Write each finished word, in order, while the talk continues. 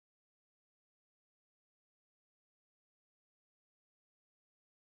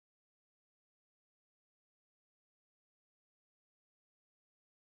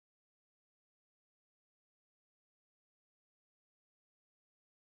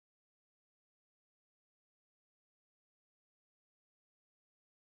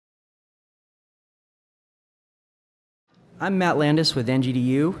I'm Matt Landis with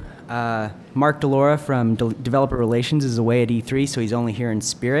NGDU. Mark Delora from Developer Relations is away at E3, so he's only here in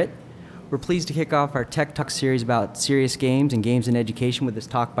spirit. We're pleased to kick off our Tech Talk series about serious games and games in education with this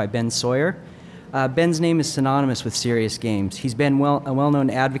talk by Ben Sawyer. Ben's name is synonymous with serious games. He's been a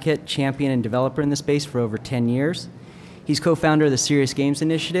well-known advocate, champion, and developer in the space for over 10 years. He's co-founder of the Serious Games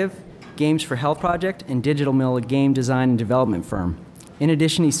Initiative, Games for Health Project, and Digitalmill, a game design and development firm. In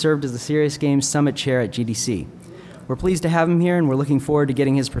addition, he served as the Serious Games Summit Chair at GDC. We're pleased to have him here, and we're looking forward to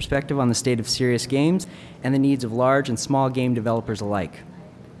getting his perspective on the state of serious games and the needs of large and small game developers alike.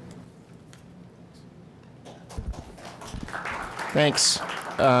 Thanks.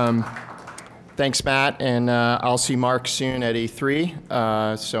 Thanks, Matt, and I'll see Mark soon at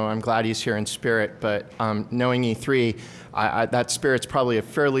E3, so I'm glad he's here in spirit, but knowing E3, that spirit's probably a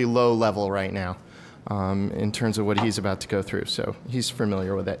fairly low level right now in terms of what he's about to go through, so he's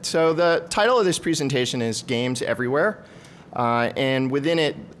familiar with it. So the title of this presentation is Games Everywhere, and within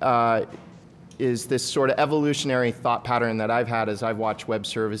it is this sort of evolutionary thought pattern that I've had as I've watched web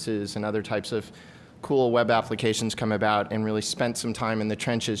services and other types of cool web applications come about and really spent some time in the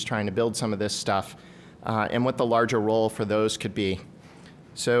trenches trying to build some of this stuff and what the larger role for those could be.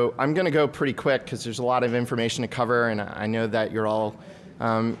 So I'm going to go pretty quick because there's a lot of information to cover, and I know that you're all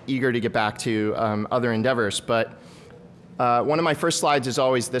eager to get back to other endeavors. But one of my first slides is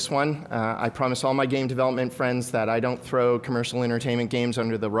always this one. I promise all my game development friends that I don't throw commercial entertainment games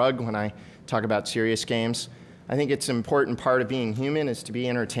under the rug when I talk about serious games. I think it's an important part of being human is to be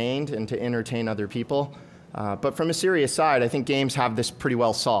entertained and to entertain other people. But from a serious side, I think games have this pretty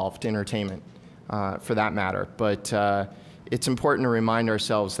well solved, entertainment, for that matter. But it's important to remind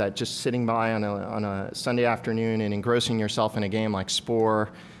ourselves that just sitting by on a Sunday afternoon and engrossing yourself in a game like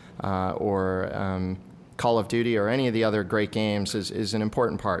Spore or Call of Duty or any of the other great games is an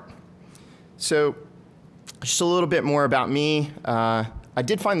important part. So just a little bit more about me. I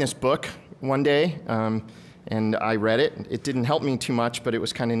did find this book one day. And I read it. It didn't help me too much, but it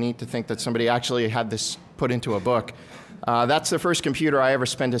was kind of neat to think that somebody actually had this put into a book. That's the first computer I ever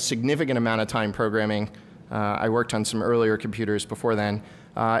spent a significant amount of time programming. I worked on some earlier computers before then.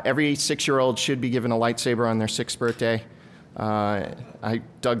 Every 6-year-old should be given a lightsaber on their 6th birthday. I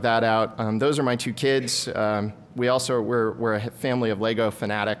dug that out. Those are my 2 kids. We're a family of Lego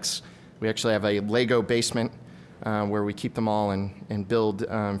fanatics. We actually have a Lego basement where we keep them all and build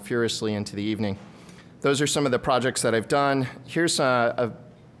furiously into the evening. Those are some of the projects that I've done. Here's a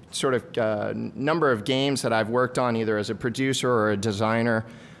sort of number of games that I've worked on either as a producer or a designer.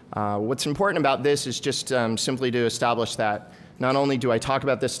 What's important about this is just simply to establish that not only do I talk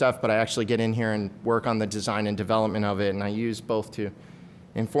about this stuff, but I actually get in here and work on the design and development of it, and I use both to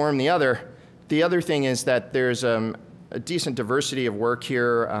inform the other. The other thing is that there's a decent diversity of work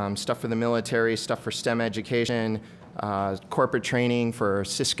here, stuff for the military, stuff for STEM education, corporate training for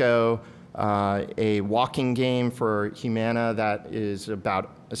Cisco, a walking game for Humana that is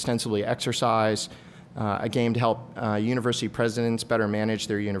about ostensibly exercise, a game to help university presidents better manage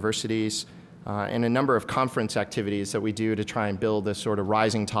their universities, and a number of conference activities that we do to try and build this sort of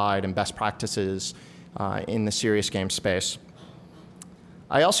rising tide and best practices in the serious game space.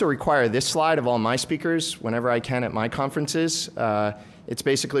 I also require this slide of all my speakers whenever I can at my conferences. It's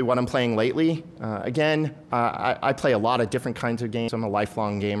basically what I'm playing lately. Again, I play a lot of different kinds of games. I'm a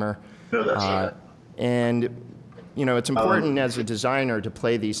lifelong gamer. No, that's right. And you know, it's important as a designer to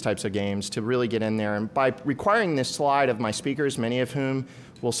play these types of games, to really get in there. And by requiring this slide of my speakers, many of whom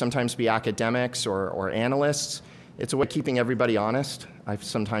will sometimes be academics or analysts, it's a way of keeping everybody honest. I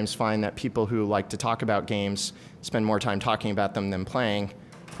sometimes find that people who like to talk about games spend more time talking about them than playing.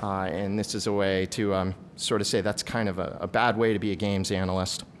 And this is a way to sort of say that's kind of a bad way to be a games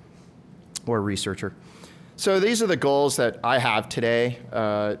analyst or researcher. So these are the goals that I have today.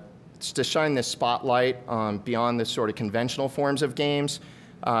 It's to shine this spotlight beyond the sort of conventional forms of games,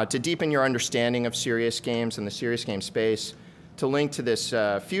 to deepen your understanding of serious games and the serious game space, to link to this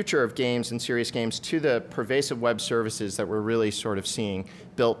future of games and serious games to the pervasive web services that we're really sort of seeing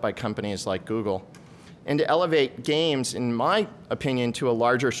built by companies like Google, and to elevate games, in my opinion, to a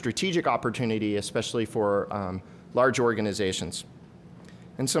larger strategic opportunity, especially for large organizations.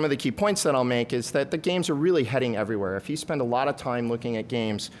 And some of the key points that I'll make is that the games are really heading everywhere. If you spend a lot of time looking at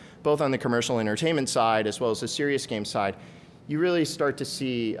games, both on the commercial entertainment side as well as the serious game side, you really start to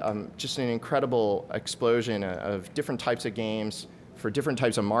see just an incredible explosion of different types of games for different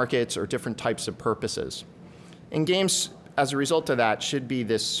types of markets or different types of purposes. And games, as a result of that, should be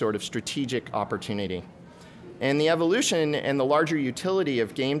this sort of strategic opportunity. And the evolution and the larger utility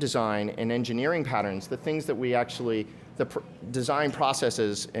of game design and engineering patterns, the things that we actually the design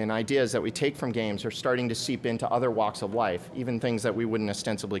processes and ideas that we take from games are starting to seep into other walks of life, even things that we wouldn't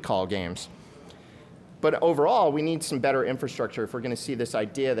ostensibly call games. But overall, we need some better infrastructure if we're going to see this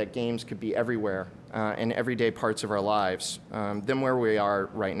idea that games could be everywhere in everyday parts of our lives than where we are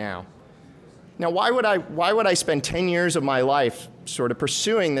right now. Now, why would I spend 10 years of my life sort of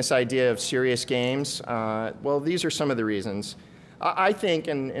pursuing this idea of serious games? Well, these are some of the reasons. I think,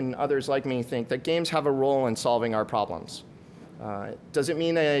 and others like me think, that games have a role in solving our problems. Does it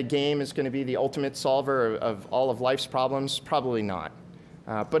mean a game is going to be the ultimate solver of all of life's problems? Probably not.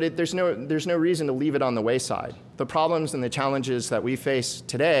 But there's no reason to leave it on the wayside. The problems and the challenges that we face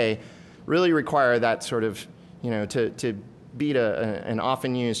today really require that sort of, to beat an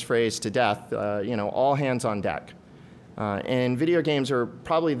often used phrase to death, all hands on deck. And video games are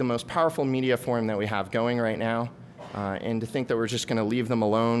probably the most powerful media form that we have going right now. And to think that we're just going to leave them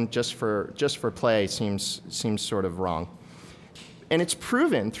alone just for play seems sort of wrong. And it's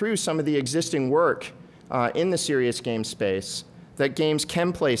proven through some of the existing work in the serious game space that games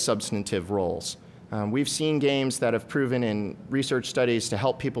can play substantive roles. We've seen games that have proven in research studies to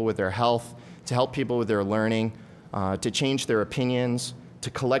help people with their health, to help people with their learning, to change their opinions, to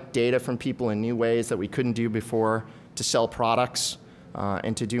collect data from people in new ways that we couldn't do before, to sell products,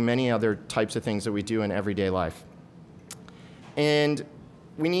 and to do many other types of things that we do in everyday life. And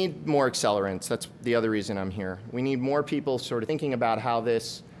we need more accelerants. That's the other reason I'm here. We need more people sort of thinking about how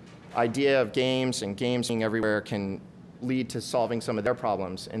this idea of games and games being everywhere can lead to solving some of their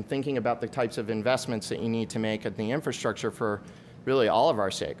problems, and thinking about the types of investments that you need to make at the infrastructure for really all of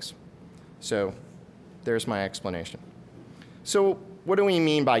our sakes. So there's my explanation. So what do we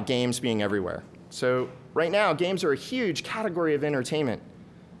mean by games being everywhere? So right now, games are a huge category of entertainment.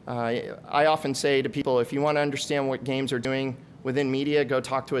 I often say to people, if you want to understand what games are doing within media, go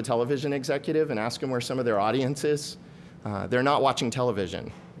talk to a television executive and ask them where some of their audience is. They're not watching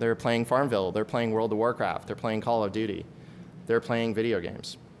television. They're playing Farmville. They're playing World of Warcraft. They're playing Call of Duty. They're playing video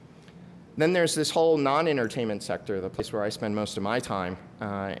games. Then there's this whole non-entertainment sector, the place where I spend most of my time,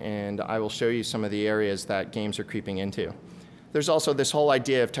 and I will show you some of the areas that games are creeping into. There's also this whole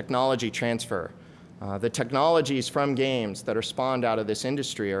idea of technology transfer. The technologies from games that are spawned out of this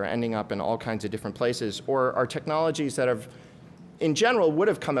industry are ending up in all kinds of different places, or are technologies that have, in general, would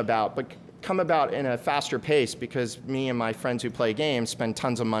have come about, but come about in a faster pace because me and my friends who play games spend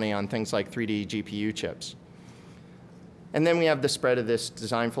tons of money on things like 3D GPU chips. And then we have the spread of this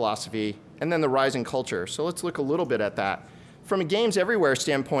design philosophy, and then the rising culture. So let's look a little bit at that. From a games everywhere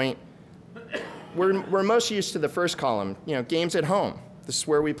standpoint, we're most used to the first column, games at home. This is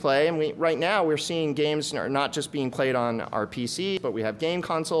where we play, and right now we're seeing games are not just being played on our PCs, but we have game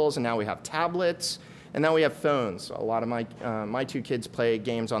consoles, and now we have tablets, and now we have phones. A lot of my two kids play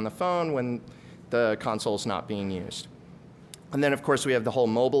games on the phone when the console's not being used. And then, of course, we have the whole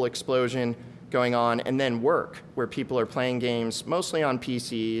mobile explosion going on, and then work, where people are playing games mostly on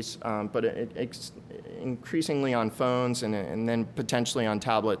PCs, but increasingly on phones, and then potentially on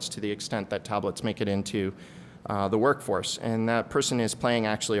tablets to the extent that tablets make it into the workforce. And that person is playing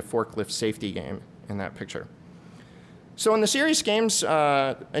actually a forklift safety game in that picture. So in the Serious Games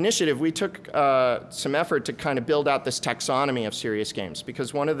initiative, we took some effort to kind of build out this taxonomy of serious games,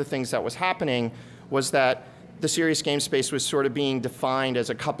 because one of the things that was happening was that the serious game space was sort of being defined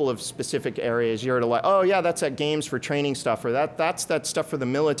as a couple of specific areas. You're like, oh yeah, that's that games for training stuff, or that's that stuff for the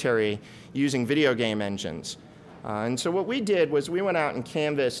military using video game engines. And so what we did was we went out and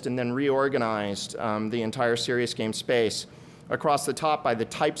canvassed and then reorganized the entire serious game space across the top by the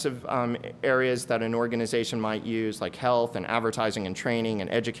types of areas that an organization might use, like health and advertising and training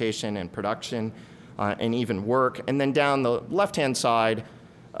and education and production and even work. And then down the left-hand side,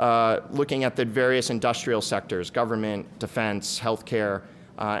 looking at the various industrial sectors, government, defense, healthcare,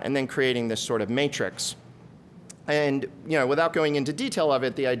 and then creating this sort of matrix. And without going into detail of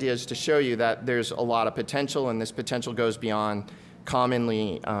it, the idea is to show you that there's a lot of potential, and this potential goes beyond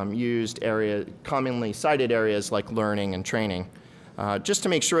commonly used areas, commonly cited areas like learning and training. Just to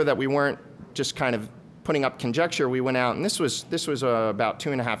make sure that we weren't just kind of putting up conjecture, we went out, and this was about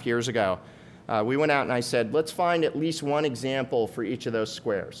 2.5 years ago. We went out and I said, let's find at least one example for each of those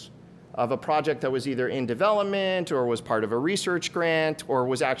squares of a project that was either in development or was part of a research grant or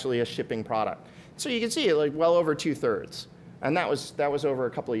was actually a shipping product. So you can see like well over 2/3. And that was over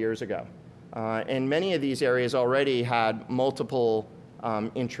a couple of years ago. And many of these areas already had multiple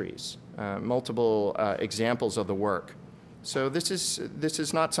entries, multiple examples of the work. So this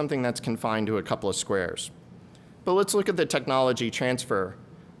is not something that's confined to a couple of squares. But let's look at the technology transfer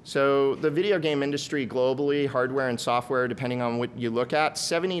So the video game industry globally, hardware and software, depending on what you look at,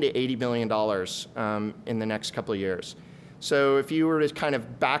 $70 to $80 billion in the next couple of years. So if you were to kind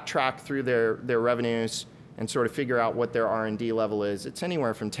of backtrack through their revenues and sort of figure out what their R&D level is, it's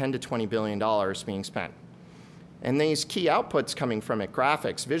anywhere from $10 to $20 billion being spent. And these key outputs coming from it,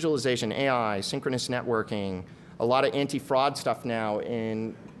 graphics, visualization, AI, synchronous networking, a lot of anti-fraud stuff now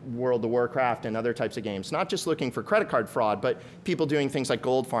in World of Warcraft and other types of games. Not just looking for credit card fraud, but people doing things like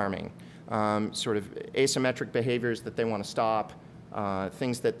gold farming, sort of asymmetric behaviors that they want to stop,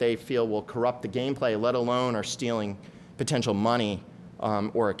 things that they feel will corrupt the gameplay, let alone are stealing potential money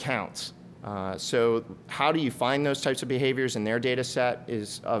or accounts. So how do you find those types of behaviors in their data set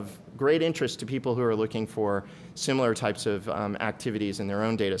is of great interest to people who are looking for similar types of activities in their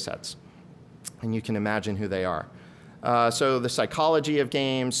own data sets. And you can imagine who they are. So the psychology of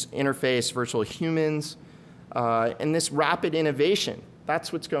games, interface, virtual humans, and this rapid innovation.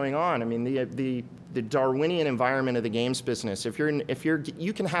 That's what's going on. I mean, the Darwinian environment of the games business.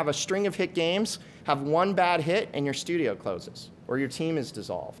 You can have a string of hit games, have one bad hit, and your studio closes, or your team is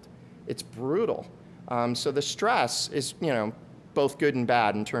dissolved. It's brutal. So the stress is, both good and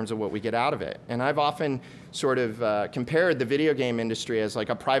bad in terms of what we get out of it. And I've often sort of compared the video game industry as like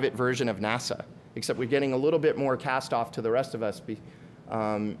a private version of NASA, except we're getting a little bit more cast off to the rest of us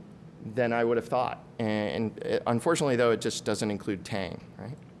than I would have thought. And unfortunately, though, it just doesn't include Tang,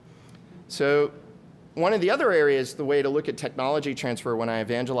 right? So one of the other areas, the way to look at technology transfer when I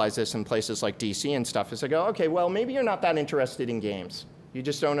evangelize this in places like DC and stuff is I go, okay, well, maybe you're not that interested in games. You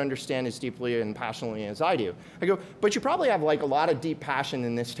just don't understand as deeply and passionately as I do. I go, but you probably have like a lot of deep passion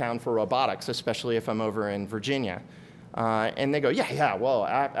in this town for robotics, especially if I'm over in Virginia. And they go, yeah, well,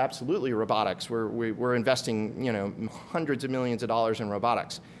 absolutely robotics. We're investing, hundreds of millions of dollars in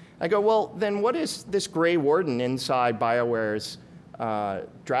robotics. I go, well, then what is this Grey Warden inside BioWare's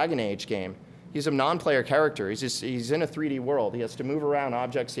Dragon Age game? He's a non-player character. He's in a 3D world. He has to move around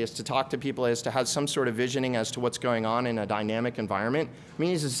objects. He has to talk to people. He has to have some sort of visioning as to what's going on in a dynamic environment. I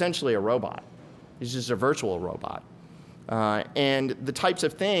mean, he's essentially a robot. He's just a virtual robot. And the types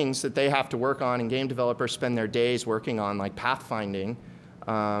of things that they have to work on and game developers spend their days working on, like pathfinding,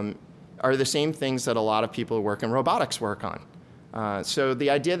 are the same things that a lot of people who work in robotics work on. So the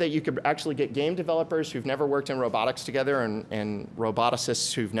idea that you could actually get game developers who've never worked in robotics together and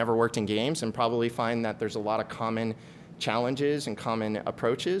roboticists who've never worked in games and probably find that there's a lot of common challenges and common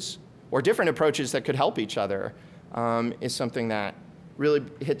approaches or different approaches that could help each other is something that really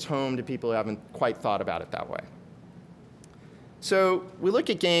hits home to people who haven't quite thought about it that way. So we look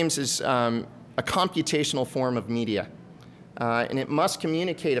at games as a computational form of media, and it must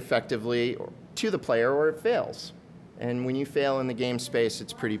communicate effectively to the player or it fails. And when you fail in the game space,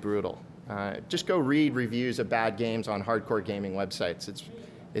 it's pretty brutal. Just go read reviews of bad games on hardcore gaming websites.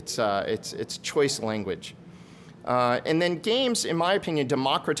 It's choice language. And then games, in my opinion,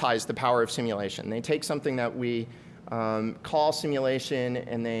 democratize the power of simulation. They take something that we call simulation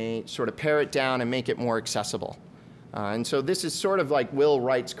and they sort of pare it down and make it more accessible. And so this is sort of like Will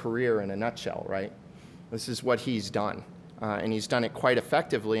Wright's career in a nutshell, right? This is what he's done. And he's done it quite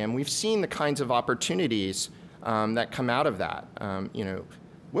effectively. And we've seen the kinds of opportunities that come out of that.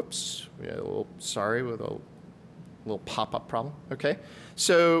 Whoops, sorry, with a little pop-up problem. Okay,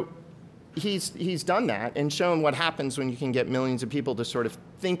 so he's done that and shown what happens when you can get millions of people to sort of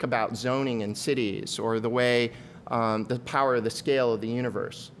think about zoning in cities or the way the power of the scale of the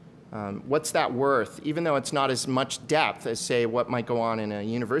universe. What's that worth? Even though it's not as much depth as, say, what might go on in a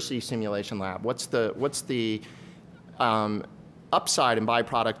university simulation lab. What's the upside and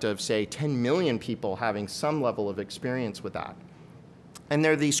byproduct of, say, 10 million people having some level of experience with that? And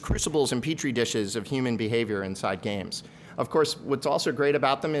there are these crucibles and petri dishes of human behavior inside games. Of course, what's also great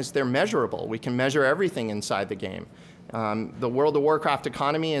about them is they're measurable. We can measure everything inside the game. The World of Warcraft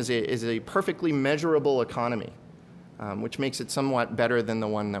economy is a perfectly measurable economy, which makes it somewhat better than the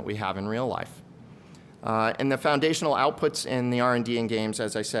one that we have in real life. And the foundational outputs in the R&D in games,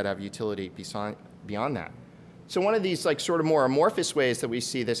 as I said, have utility beyond that. So one of these like sort of more amorphous ways that we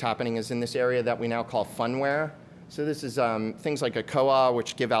see this happening is in this area that we now call funware. So this is things like a COA,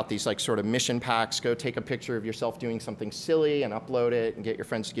 which give out these like sort of mission packs. Go take a picture of yourself doing something silly and upload it and get your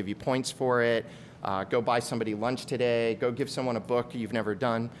friends to give you points for it. Go buy somebody lunch today. Go give someone a book you've never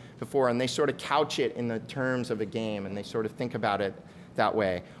done before. And they sort of couch it in the terms of a game and they sort of think about it that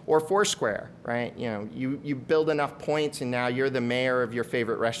way. Or Foursquare, right? You build enough points and now you're the mayor of your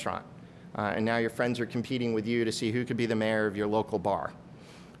favorite restaurant. And now your friends are competing with you to see who could be the mayor of your local bar.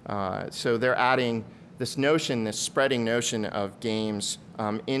 So they're adding this notion, this spreading notion of games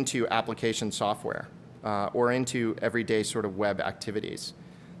into application software or into everyday sort of web activities.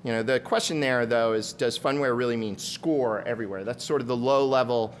 The question there, though, is does funware really mean score everywhere? That's sort of the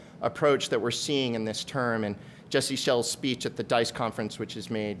low-level approach that we're seeing in this term. And Jesse Schell's speech at the DICE conference, which has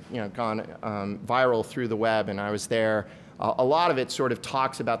gone viral through the web, and I was there. A lot of it sort of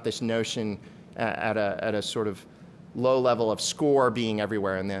talks about this notion at a sort of low level of score being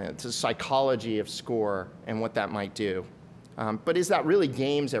everywhere, and then it's a psychology of score and what that might do. But is that really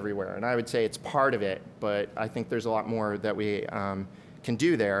games everywhere? And I would say it's part of it, but I think there's a lot more that we can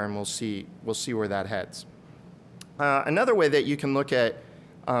do there, and we'll see where that heads. Another way that you can look at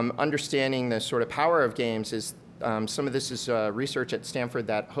understanding the sort of power of games is some of this is research at Stanford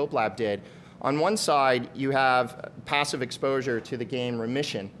that Hope Lab did. On one side, you have passive exposure to the game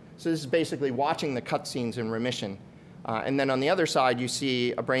remission. So this is basically watching the cutscenes in remission. And then on the other side, you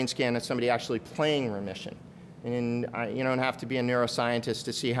see a brain scan of somebody actually playing remission. And you don't have to be a neuroscientist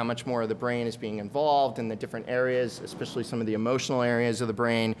to see how much more of the brain is being involved in the different areas, especially some of the emotional areas of the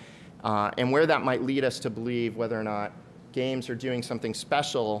brain, and where that might lead us to believe whether or not games are doing something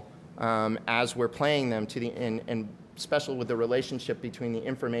special as we're playing them, and special with the relationship between the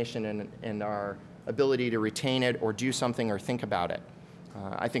information and our ability to retain it or do something or think about it.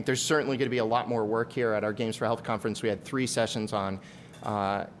 I think there's certainly going to be a lot more work here. At our Games for Health conference, we had 3 sessions on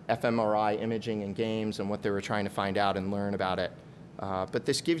fMRI imaging and games and what they were trying to find out and learn about it. But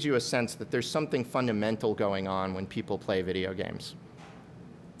this gives you a sense that there's something fundamental going on when people play video games.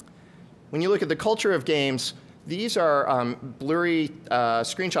 When you look at the culture of games, these are blurry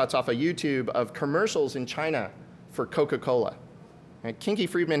screenshots off of YouTube of commercials in China for Coca-Cola. Right? Kinky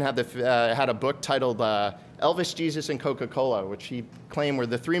Friedman had a book titled Elvis, Jesus, and Coca-Cola, which he claimed were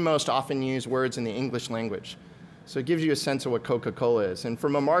the 3 most often used words in the English language. So it gives you a sense of what Coca-Cola is. And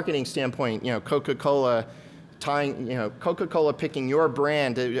from a marketing standpoint, Coca-Cola picking your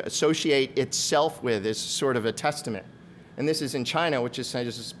brand to associate itself with is sort of a testament. And this is in China, which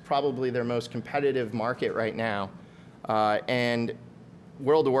is probably their most competitive market right now. And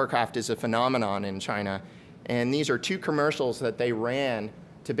World of Warcraft is a phenomenon in China. And these are 2 commercials that they ran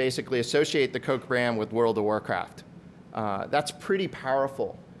to basically associate the Coke brand with World of Warcraft. That's pretty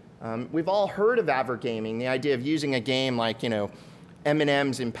powerful. We've all heard of avergaming, the idea of using a game like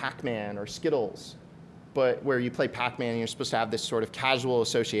M&M's in Pac-Man or Skittles, but where you play Pac-Man and you're supposed to have this sort of casual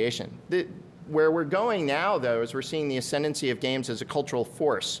association. Where we're going now, though, is we're seeing the ascendancy of games as a cultural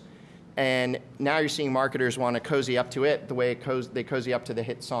force. And now you're seeing marketers want to cozy up to it the way they cozy up to the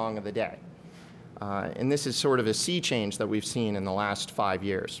hit song of the day. And this is sort of a sea change that we've seen in the last 5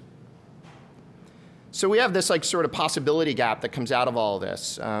 years. So we have this sort of possibility gap that comes out of all of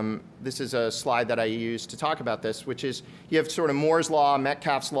this. This is a slide that I use to talk about this, which is you have sort of Moore's law,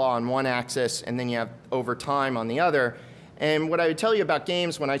 Metcalfe's law on one axis, and then you have over time on the other. And what I would tell you about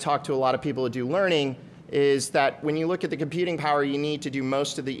games when I talk to a lot of people who do learning is that when you look at the computing power you need to do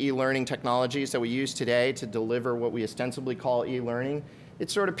most of the e-learning technologies that we use today to deliver what we ostensibly call e-learning, it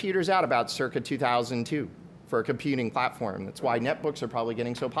sort of peters out about circa 2002 for a computing platform. That's why netbooks are probably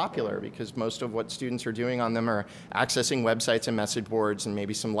getting so popular, because most of what students are doing on them are accessing websites and message boards and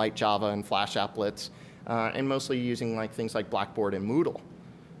maybe some light Java and Flash applets, and mostly using things like Blackboard and Moodle.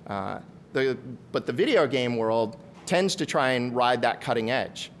 But the video game world tends to try and ride that cutting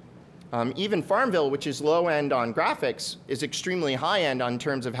edge. Even Farmville, which is low end on graphics, is extremely high end on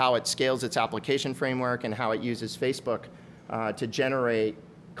terms of how it scales its application framework and how it uses Facebook to generate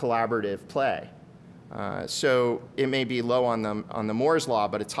collaborative play. So it may be low on the Moore's law,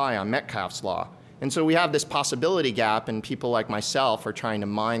 but it's high on Metcalfe's law. And so we have this possibility gap, and people like myself are trying to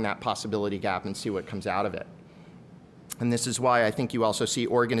mine that possibility gap and see what comes out of it. And this is why I think you also see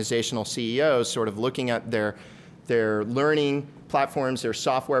organizational CEOs sort of looking at their learning platforms, their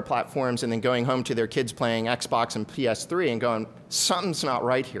software platforms, and then going home to their kids playing Xbox and PS3 and going, something's not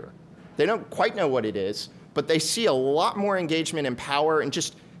right here. They don't quite know what it is, but they see a lot more engagement and power and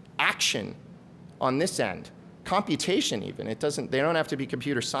just action on this end. Computation even. They don't have to be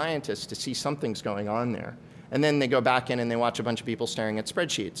computer scientists to see something's going on there. And then they go back in and they watch a bunch of people staring at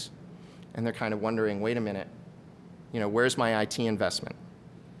spreadsheets. And they're kind of wondering, wait a minute, where's my IT investment?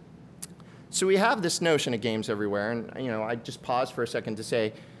 So we have this notion of games everywhere, and I just pause for a second to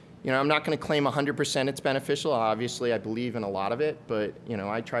say, I'm not going to claim 100% it's beneficial. Obviously, I believe in a lot of it, but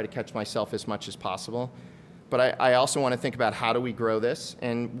I try to catch myself as much as possible. But I also want to think about how do we grow this,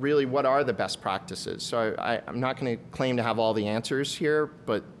 and really what are the best practices. So I'm not going to claim to have all the answers here,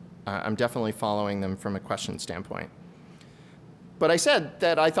 but I'm definitely following them from a question standpoint. But I said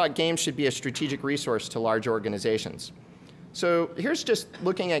that I thought games should be a strategic resource to large organizations. So here's just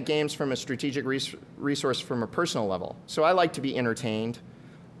looking at games from a strategic resource from a personal level. So I like to be entertained.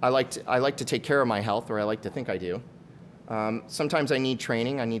 I like to take care of my health, or I like to think I do. Sometimes I need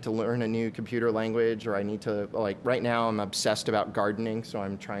training. I need to learn a new computer language, or I need to, like right now I'm obsessed about gardening, so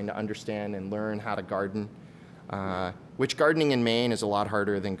I'm trying to understand and learn how to garden, which gardening in Maine is a lot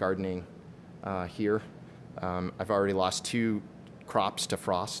harder than gardening here. I've already lost 2 crops to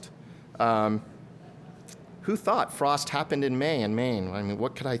frost. Who thought frost happened in May in Maine? I mean,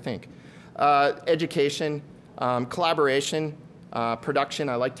 what could I think? Education, collaboration, production.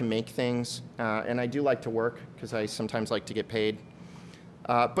 I like to make things, and I do like to work because I sometimes like to get paid.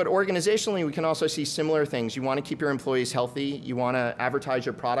 But organizationally, we can also see similar things. You want to keep your employees healthy. You want to advertise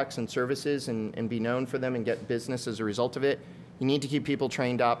your products and services and be known for them and get business as a result of it. You need to keep people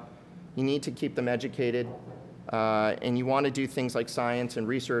trained up. You need to keep them educated. And you want to do things like science and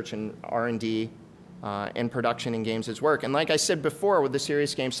research and R&D and production in games as work. And like I said before with the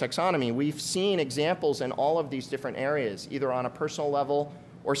serious games taxonomy, we've seen examples in all of these different areas, either on a personal level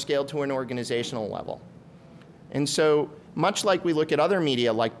or scaled to an organizational level. And so much like we look at other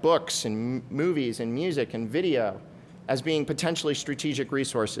media like books and movies and music and video as being potentially strategic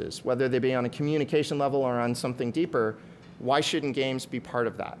resources, whether they be on a communication level or on something deeper, why shouldn't games be part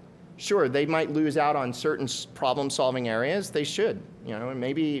of that? Sure, they might lose out on certain problem-solving areas. They should. You know,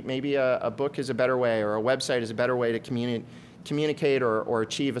 maybe a book is a better way, or a website is a better way to communicate or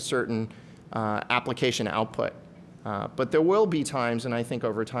achieve a certain application output. But there will be times, and I think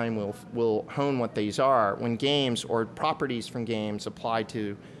over time we'll hone what these are, when games or properties from games applied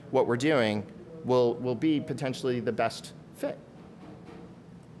to what we're doing will be potentially the best fit.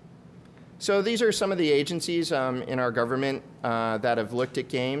 So these are some of the agencies in our government that have looked at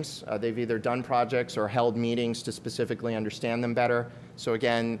games. They've either done projects or held meetings to specifically understand them better. So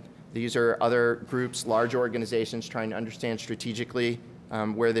again, these are other groups, large organizations trying to understand strategically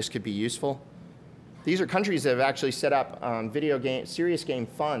where this could be useful. These are countries that have actually set up serious game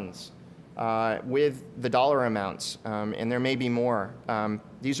funds with the dollar amounts, and there may be more.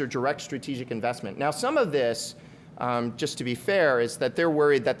 These are direct strategic investment. Now, some of this, just to be fair, is that they're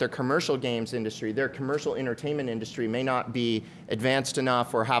worried that their commercial games industry, their commercial entertainment industry may not be advanced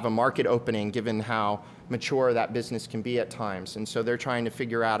enough or have a market opening given how mature that business can be at times. And so they're trying to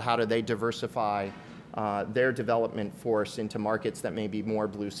figure out how do they diversify their development force into markets that may be more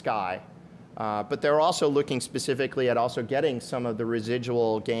blue sky. But they're also looking specifically at also getting some of the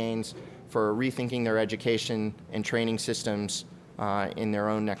residual gains for rethinking their education and training systems in their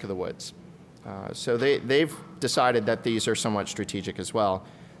own neck of the woods. So they've decided that these are somewhat strategic as well.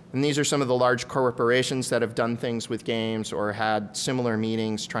 And these are some of the large corporations that have done things with games or had similar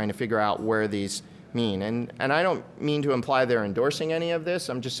meetings trying to figure out where these mean. And I don't mean to imply they're endorsing any of this.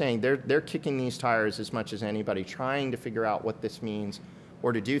 I'm just saying they're kicking these tires as much as anybody, trying to figure out what this means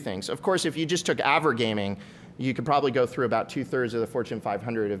or to do things. Of course, if you just took avergaming, you could probably go through about 2/3 of the Fortune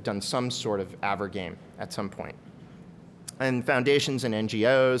 500 have done some sort of avergame at some point. And foundations and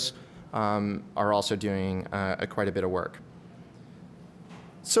NGOs are also doing quite a bit of work.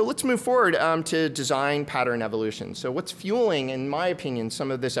 So let's move forward to design pattern evolution. So what's fueling, in my opinion, some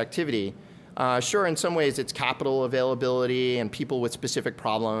of this activity? Sure, in some ways it's capital availability and people with specific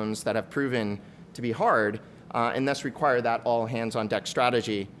problems that have proven to be hard, and thus require that all hands on deck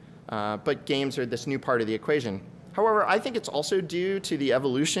strategy. But games are this new part of the equation. However, I think it's also due to the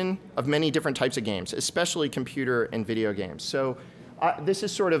evolution of many different types of games, especially computer and video games. So this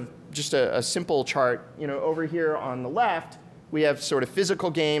is sort of just a simple chart. You know, over here on the left, we have sort of physical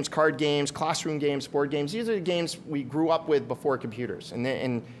games, card games, classroom games, board games. These are the games we grew up with before computers.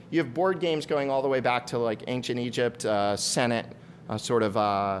 And you have board games going all the way back to like ancient Egypt, Senet, sort of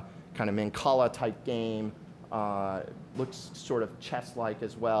kind of Mancala type game. Looks sort of chess-like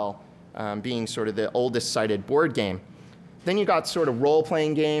as well, being sort of the oldest cited board game. Then you got sort of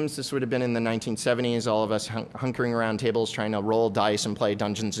role-playing games. This would have been in the 1970s, all of us hunkering around tables trying to roll dice and play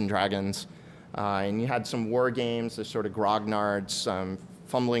Dungeons and Dragons. And you had some war games, the sort of grognards,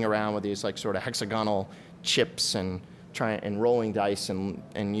 fumbling around with these like sort of hexagonal chips and rolling dice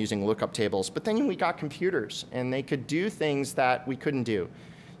and using lookup tables. But then we got computers, and they could do things that we couldn't do.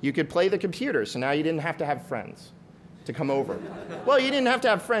 You could play the computer, so now you didn't have to have friends to come over. Well, you didn't have to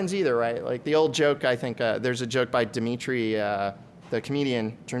have friends either, right? Like the old joke, I think, there's a joke by Dimitri, the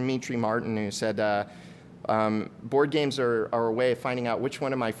comedian, Dimitri Martin, who said, board games are a way of finding out which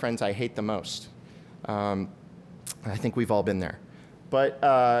one of my friends I hate the most. I think we've all been there.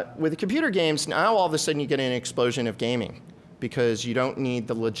 But with the computer games, now all of a sudden you get an explosion of gaming because you don't need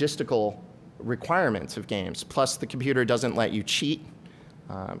the logistical requirements of games. Plus, the computer doesn't let you cheat.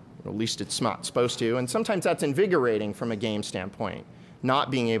 At least it's not supposed to. And sometimes that's invigorating from a game standpoint, not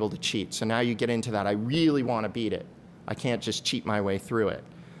being able to cheat. So now you get into that, I really want to beat it. I can't just cheat my way through it.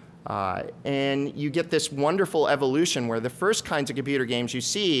 And you get this wonderful evolution where the first kinds of computer games you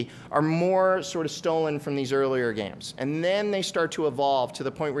see are more sort of stolen from these earlier games. And then they start to evolve to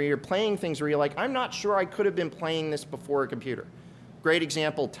the point where you're playing things where you're like, I'm not sure I could have been playing this before a computer. Great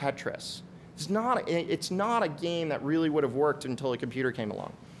example, Tetris. It's not a game that really would have worked until a computer came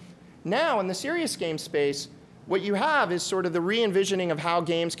along. Now, in the serious game space, what you have is sort of the re-envisioning of how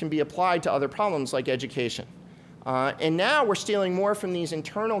games can be applied to other problems like education. And now we're stealing more from these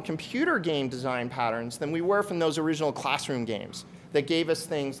internal computer game design patterns than we were from those original classroom games that gave us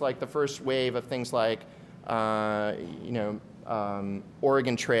things like the first wave of things like Oregon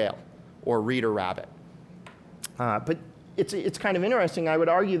Trail or Reader Rabbit. But it's kind of interesting. I would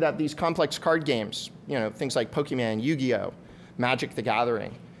argue that these complex card games, things like Pokemon, Yu-Gi-Oh!, Magic the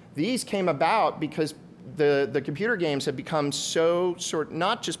Gathering, these came about because the computer games have become so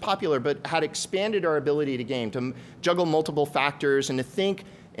not just popular, but had expanded our ability to game, to juggle multiple factors and to think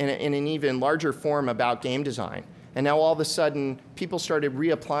in an even larger form about game design. And now all of a sudden, people started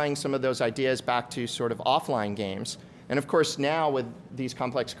reapplying some of those ideas back to sort of offline games. And of course, now with these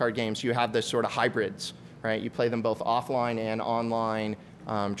complex card games, you have this sort of hybrids, right? You play them both offline and online,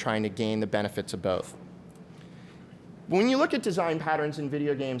 trying to gain the benefits of both. When you look at design patterns in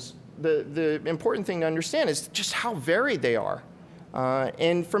video games, the important thing to understand is just how varied they are.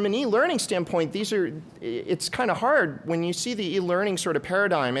 And from an e-learning standpoint, it's kind of hard when you see the e-learning sort of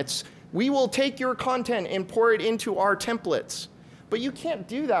paradigm. We will take your content and pour it into our templates. But you can't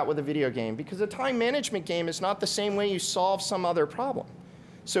do that with a video game because a time management game is not the same way you solve some other problem.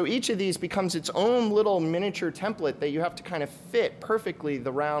 So each of these becomes its own little miniature template that you have to kind of fit perfectly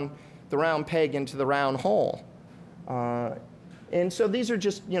the round peg into the round hole. And so these are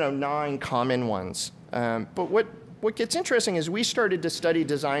just 9 common ones. But what gets interesting is we started to study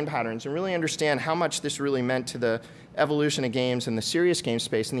design patterns and really understand how much this really meant to the evolution of games in the serious game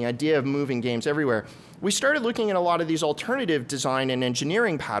space and the idea of moving games everywhere. We started looking at a lot of these alternative design and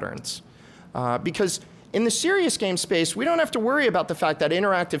engineering patterns. Because in the serious game space, we don't have to worry about the fact that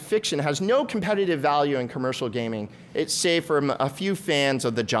interactive fiction has no competitive value in commercial gaming, save for a few fans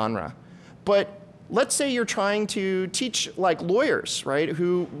of the genre. But let's say you're trying to teach like lawyers, right,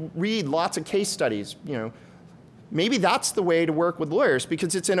 who read lots of case studies. Maybe that's the way to work with lawyers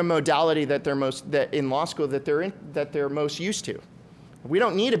because it's in a modality that in law school that they're most used to. We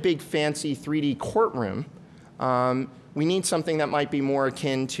don't need a big fancy 3D courtroom. We need something that might be more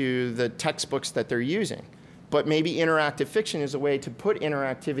akin to the textbooks that they're using. But maybe interactive fiction is a way to put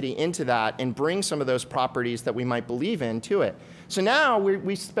interactivity into that and bring some of those properties that we might believe in to it. So now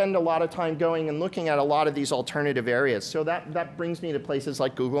we spend a lot of time going and looking at a lot of these alternative areas. So that brings me to places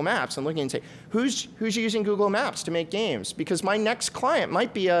like Google Maps and looking and say, who's using Google Maps to make games? Because my next client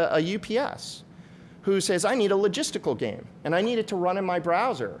might be a UPS who says, I need a logistical game, and I need it to run in my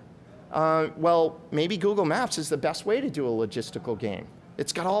browser. Well, maybe Google Maps is the best way to do a logistical game.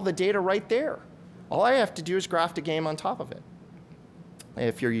 It's got all the data right there. All I have to do is graft a game on top of it.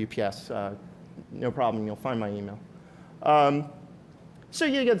 If you're UPS, no problem, you'll find my email. So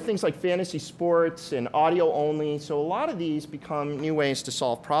you get things like fantasy sports and audio only. So a lot of these become new ways to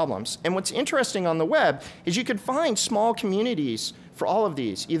solve problems. And what's interesting on the web is you could find small communities for all of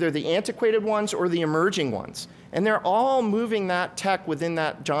these, either the antiquated ones or the emerging ones. And they're all moving that tech within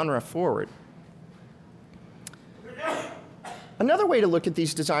that genre forward. Another way to look at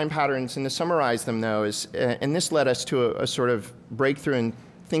these design patterns and to summarize them, though, is, and this led us to a sort of breakthrough in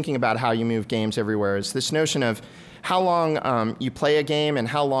thinking about how you move games everywhere, is this notion of how long you play a game and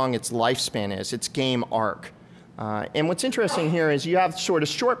how long its lifespan is, its game arc. And what's interesting here is you have sort of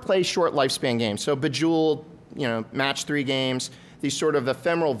short play, short lifespan games. So Bejeweled, match 3 games, these sort of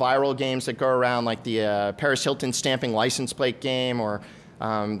ephemeral viral games that go around, like the Paris Hilton stamping license plate game, or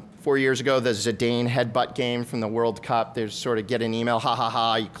 4 years ago, the Zidane headbutt game from the World Cup. There's sort of get an email, ha ha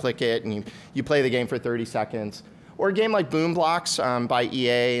ha, you click it, and you play the game for 30 seconds. Or a game like Boom Blocks by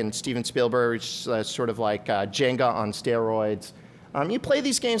EA and Steven Spielberg, which is sort of like Jenga on steroids. You play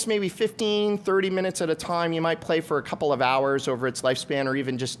these games maybe 15, 30 minutes at a time. You might play for a couple of hours over its lifespan, or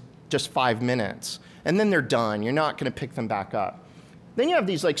even just 5 minutes. And then they're done. You're not going to pick them back up. Then you have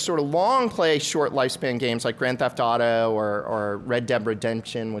these like sort of long play, short lifespan games like Grand Theft Auto or Red Dead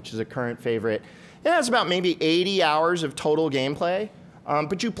Redemption, which is a current favorite. It has about maybe 80 hours of total gameplay,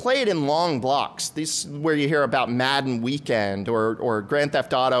 but you play it in long blocks. These where you hear about Madden Weekend or Grand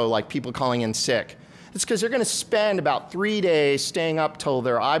Theft Auto, like people calling in sick. It's because they're going to spend about 3 days staying up till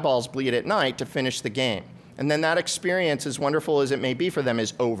their eyeballs bleed at night to finish the game. And then that experience, as wonderful as it may be for them,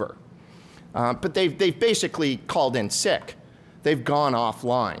 is over. But they've basically called in sick. They've gone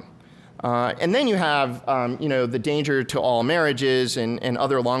offline. And then you have the danger to all marriages and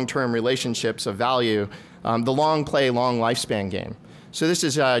other long-term relationships of value, the long play, long lifespan game. So this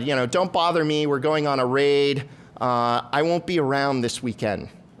is, don't bother me, we're going on a raid, I won't be around this weekend,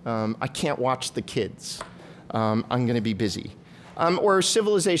 I can't watch the kids, I'm going to be busy. Or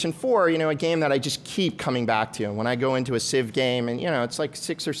Civilization 4, a game that I just keep coming back to. When I go into a Civ game, and it's like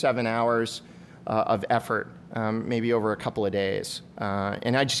 6 or 7 hours of effort, maybe over a couple of days,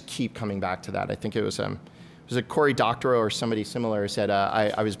 and I just keep coming back to that. I think it was a Cory Doctorow or somebody similar who said,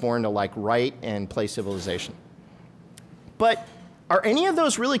 I was born to like write and play Civilization. But are any of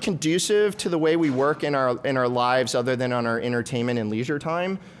those really conducive to the way we work in our lives other than on our entertainment and leisure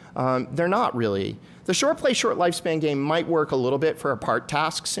time? They're not really. The short play, short lifespan game might work a little bit for a part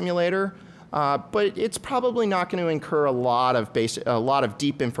task simulator, but it's probably not going to incur a lot of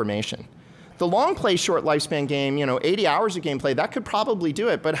deep information. The long play, short lifespan game, 80 hours of gameplay, that could probably do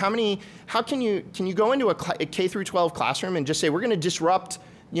it. But how can you go into a K through 12 classroom and just say, we're going to disrupt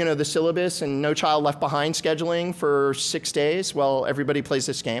the syllabus and No Child Left Behind scheduling for 6 days while everybody plays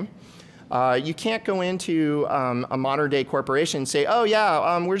this game? You can't go into a modern day corporation and say, oh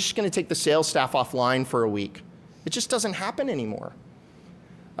yeah, we're just going to take the sales staff offline for a week. It just doesn't happen anymore.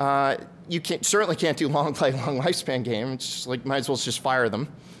 You certainly can't do long play, long lifespan game. It's just like, might as well just fire them.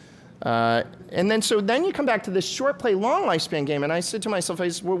 And then you come back to this short play, long lifespan game, and I said to myself,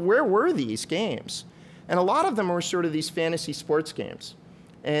 well, where were these games? And a lot of them were sort of these fantasy sports games.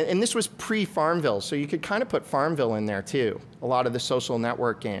 And this was pre-Farmville, so you could kind of put Farmville in there too, a lot of the social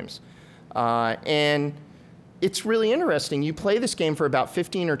network games. And it's really interesting. You play this game for about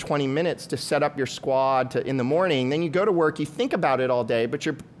 15 or 20 minutes to set up your squad in the morning. Then you go to work, you think about it all day, but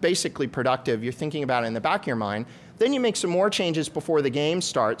you're basically productive. You're thinking about it in the back of your mind. Then you make some more changes before the game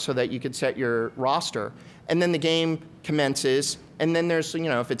starts so that you could set your roster. And then the game commences. And then there's,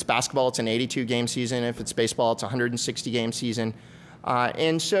 if it's basketball, it's an 82-game season. If it's baseball, it's a 160-game season.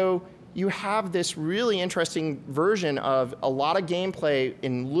 And so you have this really interesting version of a lot of gameplay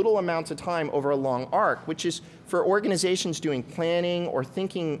in little amounts of time over a long arc, which is for organizations doing planning or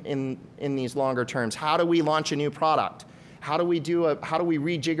thinking in these longer terms. How do we launch a new product? How do we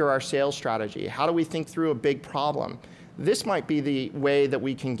rejigger our sales strategy? How do we think through a big problem? This might be the way that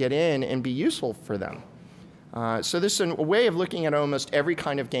we can get in and be useful for them. So this is a way of looking at almost every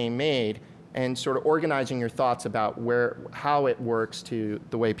kind of game made and sort of organizing your thoughts about how it works to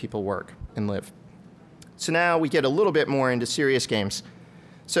the way people work and live. So now we get a little bit more into serious games.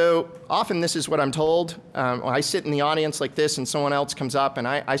 So often this is what I'm told. I sit in the audience like this and someone else comes up and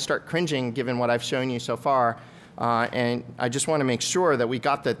I start cringing given what I've shown you so far. And I just want to make sure that we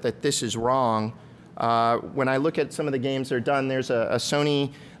got that this is wrong. When I look at some of the games that are done, there's a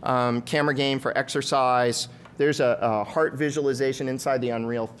Sony camera game for exercise. There's a heart visualization inside the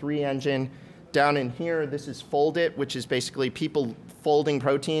Unreal 3 engine. Down in here, this is Fold It, which is basically people folding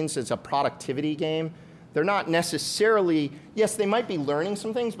proteins. It's a productivity game. They're not necessarily, yes, they might be learning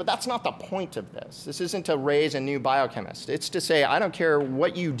some things, but that's not the point of this. This isn't to raise a new biochemist. It's to say, I don't care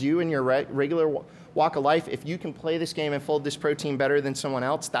what you do in your regular walk of life. If you can play this game and fold this protein better than someone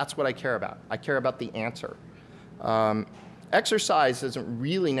else, that's what I care about. I care about the answer. Exercise doesn't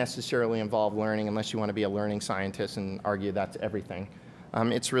really necessarily involve learning unless you want to be a learning scientist and argue that's everything.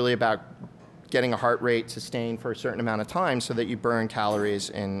 It's really about getting a heart rate sustained for a certain amount of time so that you burn calories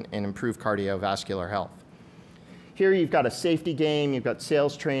and improve cardiovascular health. Here you've got a safety game, you've got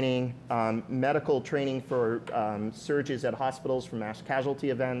sales training, medical training for surges at hospitals for mass casualty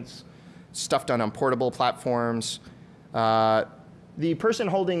events, stuff done on portable platforms. The person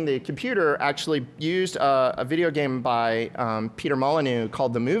holding the computer actually used a video game by Peter Molyneux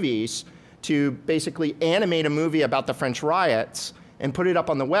called The Movies to basically animate a movie about the French riots and put it up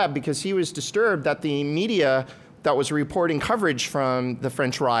on the web because he was disturbed that the media that was reporting coverage from the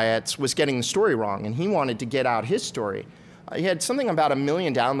French riots was getting the story wrong, and he wanted to get out his story. He had something about 1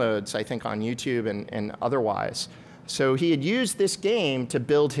 million downloads, I think, on YouTube and otherwise. So he had used this game to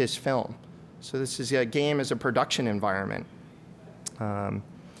build his film. So this is a game as a production environment.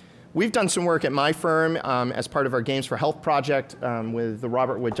 We've done some work at my firm as part of our Games for Health project with the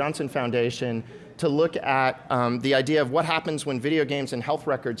Robert Wood Johnson Foundation to look at the idea of what happens when video games and health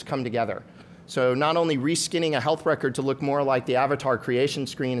records come together. So not only reskinning a health record to look more like the avatar creation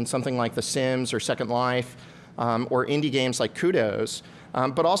screen in something like The Sims or Second Life or indie games like Kudos,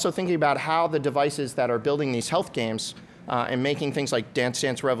 but also thinking about how the devices that are building these health games and making things like Dance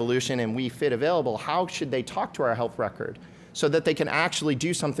Dance Revolution and Wii Fit available, how should they talk to our health record so that they can actually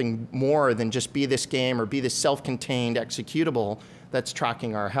do something more than just be this game or be this self-contained executable that's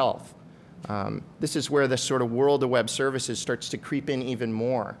tracking our health. This is where this sort of world of web services starts to creep in even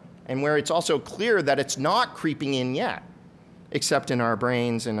more and where it's also clear that it's not creeping in yet, except in our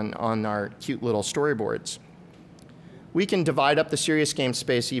brains and on our cute little storyboards. We can divide up the serious game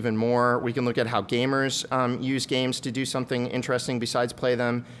space even more. We can look at how gamers use games to do something interesting besides play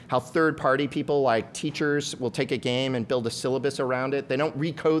them, how third-party people like teachers will take a game and build a syllabus around it. They don't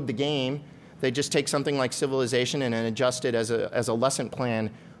recode the game. They just take something like Civilization and adjust it as a lesson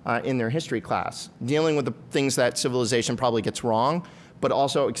plan in their history class, dealing with the things that Civilization probably gets wrong, but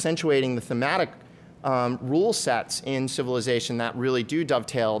also accentuating the thematic rule sets in Civilization that really do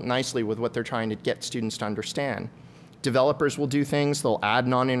dovetail nicely with what they're trying to get students to understand. Developers will do things. They'll add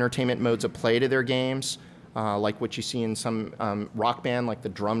non-entertainment modes of play to their games, like what you see in some rock band, like the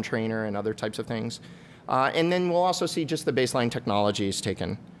drum trainer and other types of things. And then we'll also see just the baseline technologies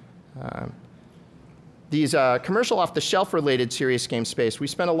taken. These commercial off-the-shelf related serious game space, we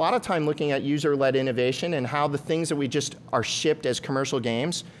spent a lot of time looking at user-led innovation and how the things that we just are shipped as commercial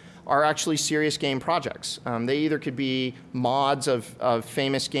games are actually serious game projects. They either could be mods of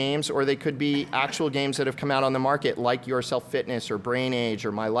famous games, or they could be actual games that have come out on the market, like Yourself Fitness or Brain Age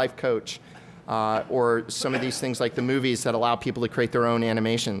or My Life Coach, or some of these things like the movies that allow people to create their own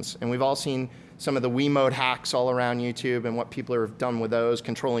animations. And we've all seen some of the Wiimote hacks all around YouTube and what people have done with those,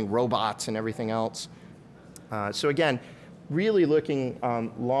 controlling robots and everything else. So again, really looking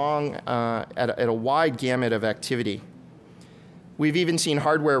long at a wide gamut of activity. We've even seen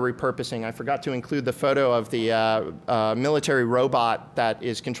hardware repurposing. I forgot to include the photo of the military robot that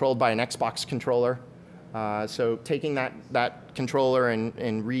is controlled by an Xbox controller. So taking that controller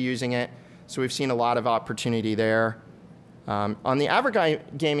and reusing it. So we've seen a lot of opportunity there. On the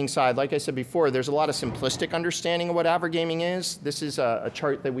avergaming side, like I said before, there's a lot of simplistic understanding of what avergaming is. This is a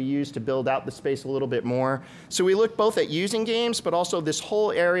chart that we use to build out the space a little bit more. So we look both at using games, but also this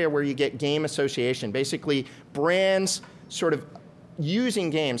whole area where you get game association, basically brands sort of using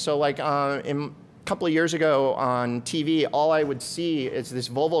games. So like a couple of years ago on TV, all I would see is this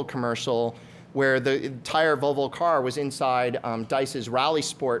Volvo commercial where the entire Volvo car was inside DICE's Rally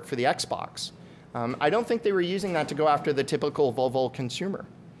Sport for the Xbox. I don't think they were using that to go after the typical Volvo consumer.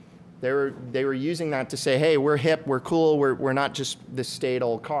 They were using that to say, hey, we're hip, we're cool, we're not just this staid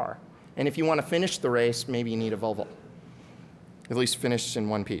old car. And if you want to finish the race, maybe you need a Volvo. At least finish in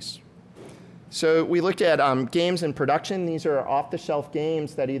one piece. So we looked at games in production. These are off-the-shelf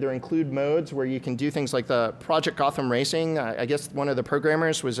games that either include modes where you can do things like the Project Gotham Racing. I guess one of the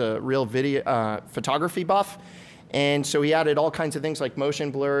programmers was a real video photography buff. And so he added all kinds of things like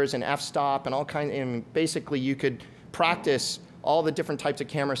motion blurs and f-stop and all kinds, and basically you could practice all the different types of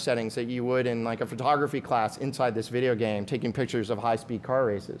camera settings that you would in like a photography class inside this video game, taking pictures of high-speed car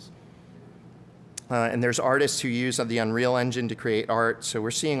races. And there's artists who use the Unreal Engine to create art, so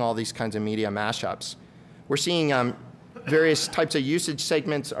we're seeing all these kinds of media mashups. We're seeing various types of usage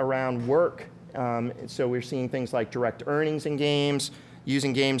segments around work. So we're seeing things like direct earnings in games,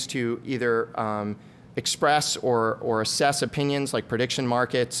 using games to either express or assess opinions like prediction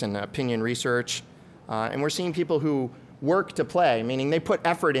markets and opinion research. And we're seeing people who work to play, meaning they put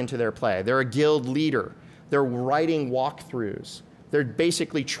effort into their play. They're a guild leader. They're writing walkthroughs. They're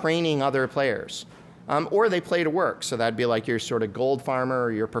basically training other players. Or they play to work, so that'd be like your sort of gold farmer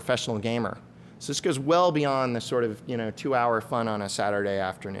or your professional gamer. So this goes well beyond the sort of 2-hour fun on a Saturday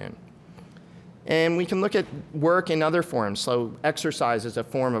afternoon. And we can look at work in other forms. So exercise is a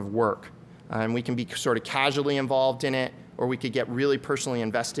form of work. And we can be sort of casually involved in it, or we could get really personally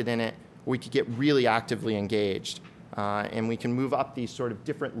invested in it, or we could get really actively engaged. And we can move up these sort of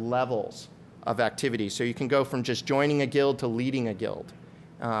different levels of activity. So you can go from just joining a guild to leading a guild.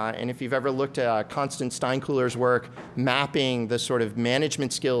 And if you've ever looked at Constance Steinkuhler's work, mapping the sort of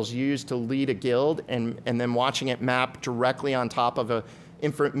management skills used to lead a guild and then watching it map directly on top of a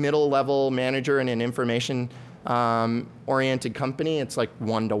middle-level manager in an information-oriented company, it's like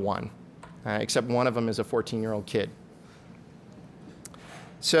 1-to-1, except one of them is a 14-year-old kid.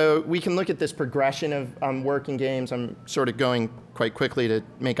 So we can look at this progression of work in games. I'm sort of going quite quickly to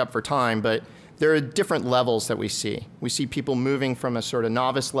make up for time, but there are different levels that we see. We see people moving from a sort of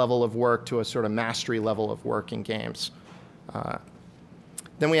novice level of work to a sort of mastery level of work in games.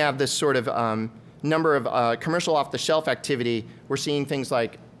 Then we have this sort of number of commercial off-the-shelf activity. We're seeing things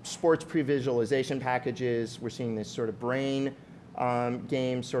like sports pre-visualization packages. We're seeing this sort of brain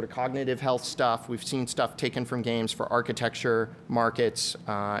games, sort of cognitive health stuff. We've seen stuff taken from games for architecture, markets,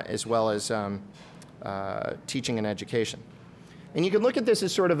 as well as teaching and education. And you can look at this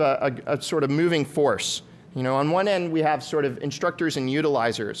as sort of a sort of moving force. On one end, we have sort of instructors and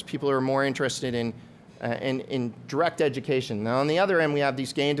utilizers, people who are more interested in direct education. Now, on the other end, we have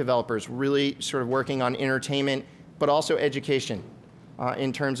these game developers really sort of working on entertainment, but also education.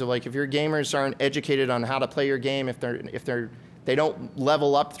 in terms of like if your gamers aren't educated on how to play your game, if they don't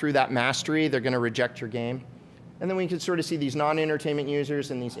level up through that mastery, they're going to reject your game. And then we could sort of see these non-entertainment users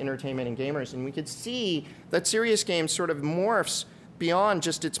and these entertainment and gamers, and we could see that serious games sort of morphs beyond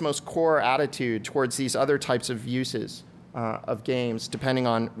just its most core attitude towards these other types of uses of games, depending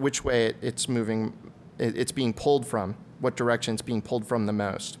on which way it's moving, it's being pulled from, what direction it's being pulled from the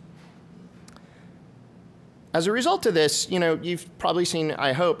most. As a result of this, you've probably seen,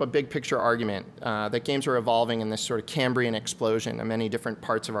 I hope, a big picture argument that games are evolving in this sort of Cambrian explosion in many different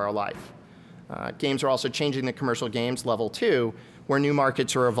parts of our life. Games are also changing the commercial games level too, where new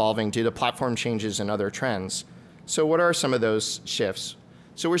markets are evolving due to platform changes and other trends. So what are some of those shifts?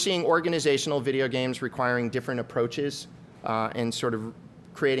 So we're seeing organizational video games requiring different approaches and sort of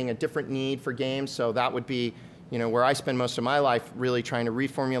creating a different need for games. So that would be where I spend most of my life really trying to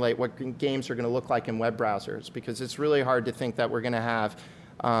reformulate what games are going to look like in web browsers, because it's really hard to think that we're going to have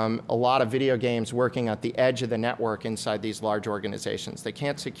a lot of video games working at the edge of the network inside these large organizations. They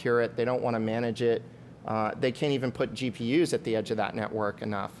can't secure it. They don't want to manage it. They can't even put GPUs at the edge of that network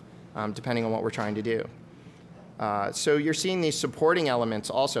enough, depending on what we're trying to do. So you're seeing these supporting elements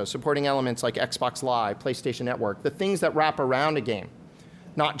also, supporting elements like Xbox Live, PlayStation Network, the things that wrap around a game,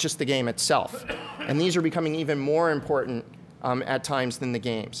 not just the game itself. And these are becoming even more important at times than the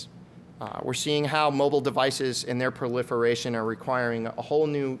games. We're seeing how mobile devices and their proliferation are requiring a whole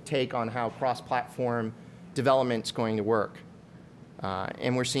new take on how cross-platform development is going to work.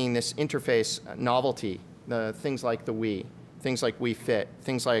 And we're seeing this interface novelty, the things like the Wii, things like Wii Fit,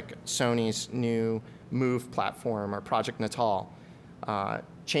 things like Sony's new Move platform or Project Natal,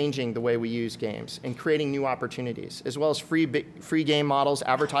 changing the way we use games and creating new opportunities, as well as free game models,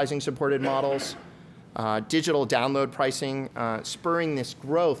 advertising-supported models, digital download pricing, spurring this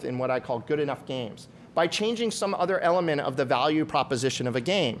growth in what I call good enough games. By changing some other element of the value proposition of a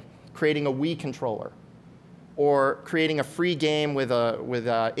game, creating a Wii controller, or creating a free game with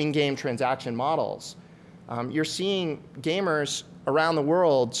in-game transaction models, you're seeing gamers around the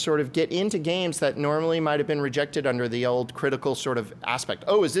world sort of get into games that normally might have been rejected under the old critical sort of aspect.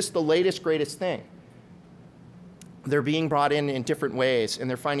 Oh, is this the latest, greatest thing? They're being brought in different ways, and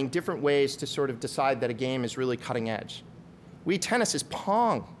they're finding different ways to sort of decide that a game is really cutting edge. Wii Tennis is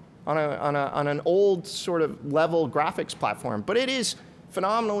Pong on an old sort of level graphics platform, but it is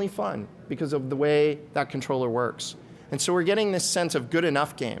phenomenally fun because of the way that controller works. And so we're getting this sense of good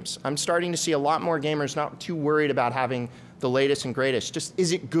enough games. I'm starting to see a lot more gamers not too worried about having the latest and greatest. Just,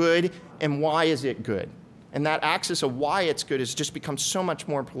 is it good, and why is it good? And that axis of why it's good has just become so much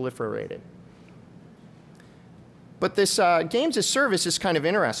more proliferated. But this games as service is kind of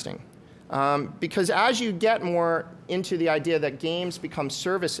interesting, because as you get more into the idea that games become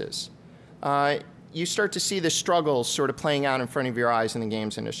services, you start to see the struggles sort of playing out in front of your eyes in the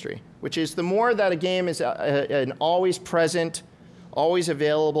games industry, which is the more that a game is an always present, always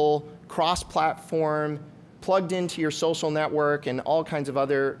available, cross-platform, plugged into your social network and all kinds of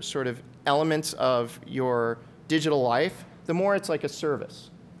other sort of elements of your digital life, the more it's like a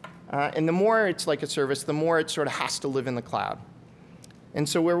service. And the more it's like a service, the more it sort of has to live in the cloud. And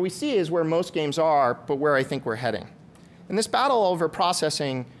so where we see is where most games are, but where I think we're heading. And this battle over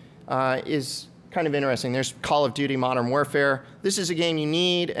processing is kind of interesting. There's Call of Duty Modern Warfare. This is a game you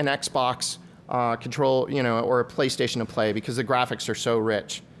need an Xbox control, or a PlayStation to play because the graphics are so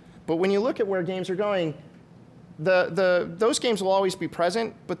rich. But when you look at where games are going, those games will always be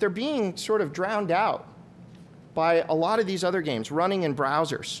present, but they're being sort of drowned out by a lot of these other games running in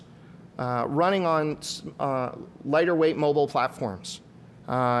browsers, running on lighter weight mobile platforms.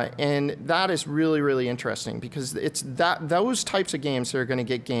 And that is really, really interesting because it's those types of games that are going to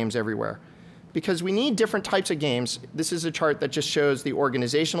get games everywhere. Because we need different types of games. This is a chart that just shows the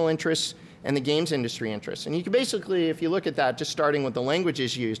organizational interests and the games industry interests. And you can basically, if you look at that, just starting with the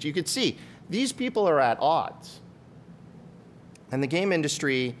languages used, you could see these people are at odds. And the game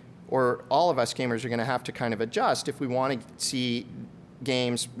industry, or all of us gamers, are going to have to kind of adjust if we want to see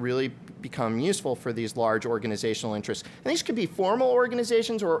games really become useful for these large organizational interests. And these could be formal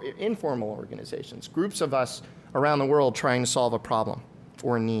organizations or informal organizations, groups of us around the world trying to solve a problem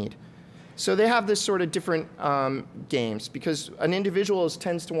or a need. So they have this sort of different games because an individual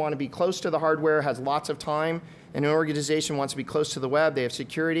tends to want to be close to the hardware, has lots of time, and an organization wants to be close to the web, they have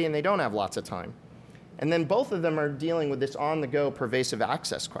security, and they don't have lots of time. And then both of them are dealing with this on-the-go pervasive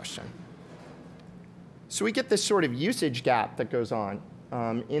access question. So we get this sort of usage gap that goes on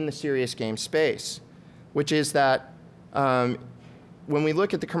in the serious game space, which is that when we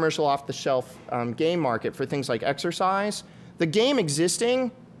look at the commercial off-the-shelf game market for things like exercise, the game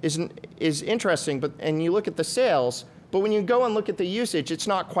existing is interesting, and you look at the sales, But when you go and look at the usage, it's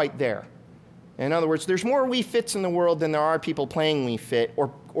not quite there. In other words, there's more Wii Fits in the world than there are people playing Wii Fit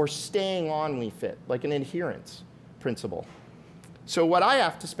or staying on Wii Fit, like an adherence principle. So what I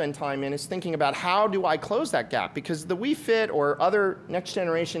have to spend time in is thinking about how do I close that gap? Because the Wii Fit or other next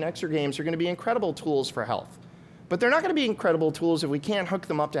generation Extra games are going to be incredible tools for health. But they're not going to be incredible tools if we can't hook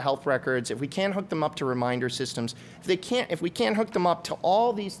them up to health records, if we can't hook them up to reminder systems, if we can't hook them up to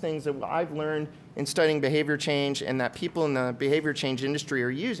all these things that I've learned in studying behavior change and that people in the behavior change industry are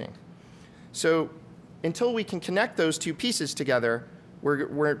using. So until we can connect those two pieces together, we're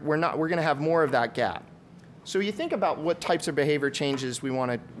going to have more of that gap. So you think about what types of behavior changes we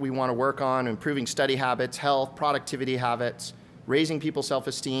want to work on: improving study habits, health, productivity habits, raising people's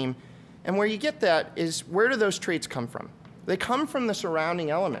self-esteem. And where you get that is, where do those traits come from? They come from the surrounding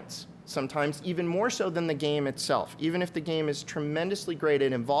elements, sometimes even more so than the game itself, even if the game is tremendously great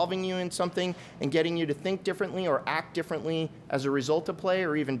at involving you in something and getting you to think differently or act differently as a result of play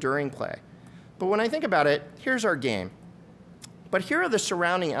or even during play. But when I think about it, here's our game. But here are the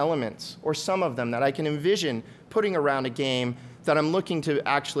surrounding elements, or some of them, that I can envision putting around a game that I'm looking to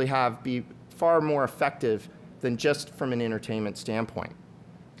actually have be far more effective than just from an entertainment standpoint.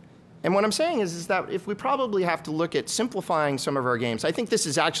 And what I'm saying is that if we probably have to look at simplifying some of our games, I think this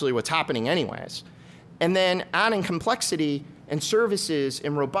is actually what's happening anyways, and then adding complexity and services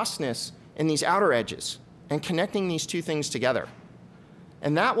and robustness in these outer edges and connecting these two things together.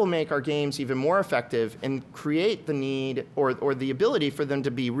 And that will make our games even more effective and create the need or the ability for them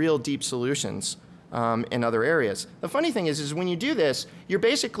to be real deep solutions in other areas. The funny thing is when you do this, you're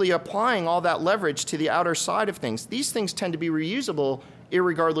basically applying all that leverage to the outer side of things. These things tend to be reusable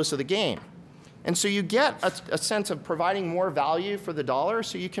irregardless of the game. And so you get a sense of providing more value for the dollar,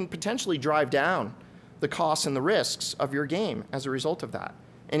 so you can potentially drive down the costs and the risks of your game as a result of that,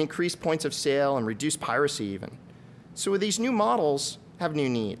 and increase points of sale and reduce piracy even. So these new models have new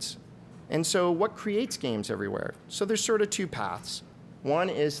needs. And so what creates games everywhere? So there's sort of two paths. One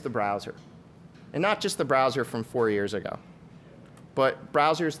is the browser. And not just the browser from 4 years ago, but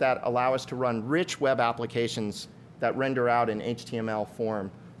browsers that allow us to run rich web applications that render out in HTML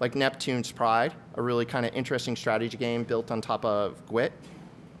form, like Neptune's Pride, a really kind of interesting strategy game built on top of GWT.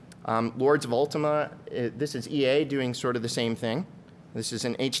 Lords of Ultima, this is EA doing sort of the same thing. This is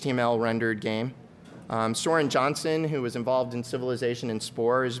an HTML rendered game. Soren Johnson, who was involved in Civilization and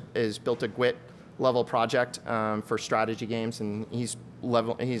Spore, has built a GWT level project for strategy games, and he's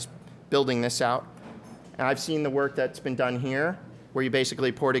building this out. And I've seen the work that's been done here, where you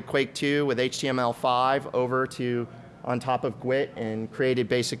basically ported Quake 2 with HTML5 over to on top of GWT and created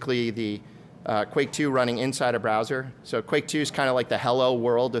basically the Quake 2 running inside a browser. So Quake 2 is kind of like the hello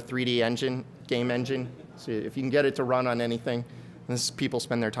world, a 3D engine, game engine. So if you can get it to run on anything, people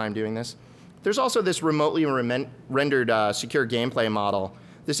spend their time doing this. There's also this remotely rendered secure gameplay model.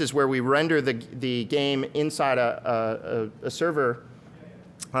 This is where we render the game inside a server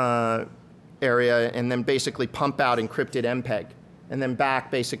area and then basically pump out encrypted MPEG. And then back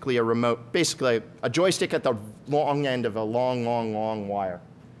basically basically a joystick at the long end of a long wire.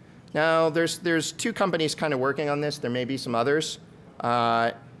 Now there's two companies kind of working on this. There may be some others.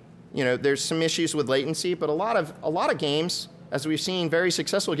 There's some issues with latency, but a lot of games, as we've seen, very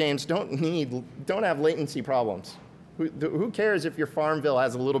successful games don't have latency problems. Who cares if your Farmville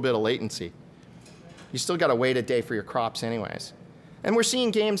has a little bit of latency? You still got to wait a day for your crops anyways. And we're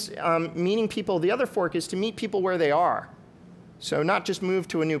seeing games meeting people. The other fork is to meet people where they are. So not just move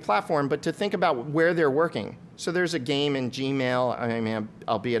to a new platform, but to think about where they're working. So there's a game in Gmail,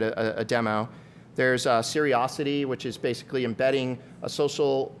 albeit a demo. There's Seriosity, which is basically embedding a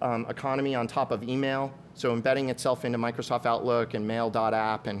social economy on top of email. So embedding itself into Microsoft Outlook and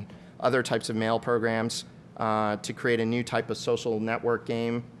Mail.app and other types of mail programs to create a new type of social network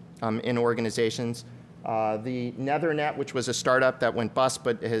game in organizations. The Nethernet, which was a startup that went bust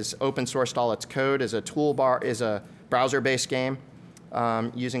but has open sourced all its code, is a browser-based game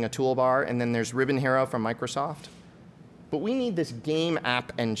using a toolbar. And then there's Ribbon Hero from Microsoft. But we need this game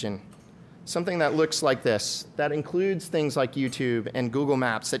app engine, something that looks like this, that includes things like YouTube and Google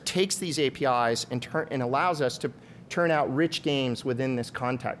Maps, that takes these APIs and allows us to turn out rich games within this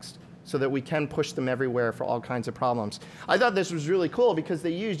context so that we can push them everywhere for all kinds of problems. I thought this was really cool because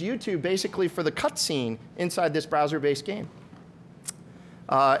they used YouTube basically for the cutscene inside this browser-based game.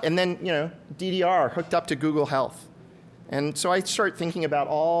 And then, DDR hooked up to Google Health. And so I start thinking about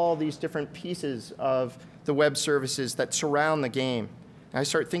all these different pieces of the web services that surround the game. And I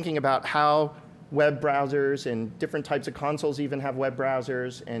start thinking about how web browsers and different types of consoles even have web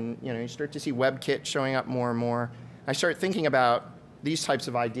browsers, and you start to see WebKit showing up more and more. I start thinking about these types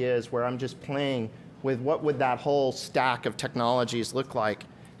of ideas where I'm just playing with what would that whole stack of technologies look like,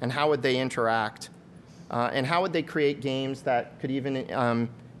 and how would they interact, and how would they create games that could even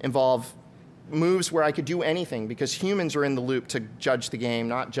involve moves where I could do anything, because humans are in the loop to judge the game,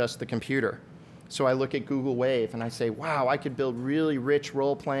 not just the computer. So I look at Google Wave and I say, wow, I could build really rich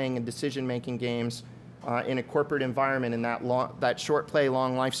role-playing and decision-making games in a corporate environment in that short play,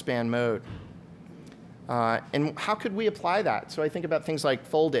 long lifespan mode. And how could we apply that? So I think about things like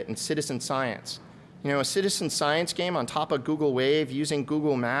Fold It and Citizen Science. You know, a citizen science game on top of Google Wave using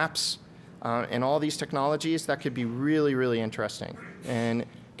Google Maps and all these technologies, that could be really, really interesting. And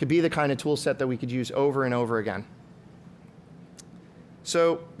could be the kind of tool set that we could use over and over again.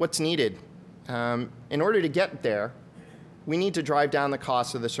 So what's needed? In order to get there, we need to drive down the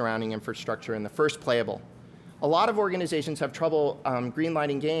cost of the surrounding infrastructure and the first playable. A lot of organizations have trouble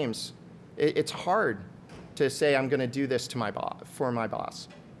greenlighting games. It's hard to say, I'm going to do this to for my boss.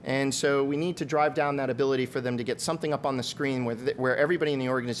 And so we need to drive down that ability for them to get something up on the screen where everybody in the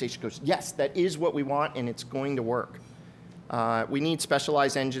organization goes, yes, that is what we want, and it's going to work. We need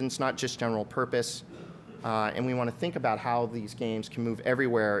specialized engines, not just general purpose. And we want to think about how these games can move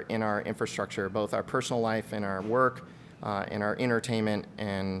everywhere in our infrastructure, both our personal life and our work, and our entertainment,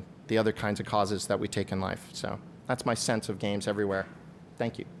 and the other kinds of causes that we take in life. So that's my sense of games everywhere.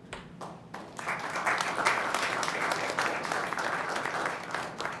 Thank you.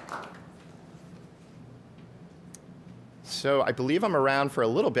 So I believe I'm around for a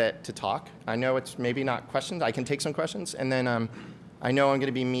little bit to talk. I know it's maybe not questions. I can take some questions. And then I know I'm going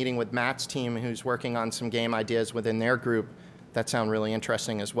to be meeting with Matt's team, who's working on some game ideas within their group that sound really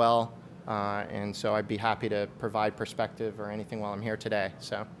interesting as well. And so I'd be happy to provide perspective or anything while I'm here today.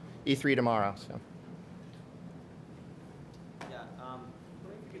 So E3 tomorrow. So. Yeah,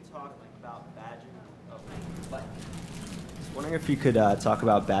 wondering if you could talk about badging. Wondering if you could talk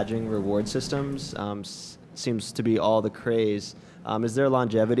about badging reward systems. Seems to be all the craze. Is there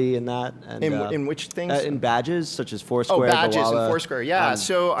longevity in that? And, in which things? In badges, such as Foursquare. Oh, badges Koala. and Foursquare. Yeah.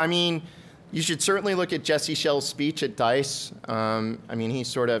 So I mean, you should certainly look at Jesse Schell's speech at DICE. I mean, he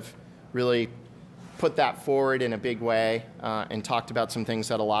sort of really put that forward in a big way and talked about some things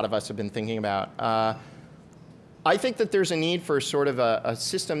that a lot of us have been thinking about. I think that there's a need for sort of a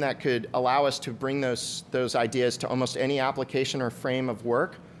system that could allow us to bring those ideas to almost any application or frame of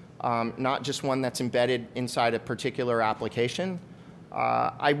work, not just one that's embedded inside a particular application.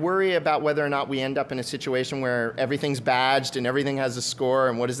 I worry about whether or not we end up in a situation where everything's badged and everything has a score,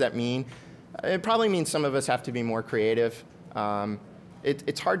 and what does that mean? It probably means some of us have to be more creative.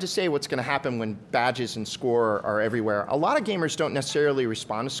 It's hard to say what's going to happen when badges and score are everywhere. A lot of gamers don't necessarily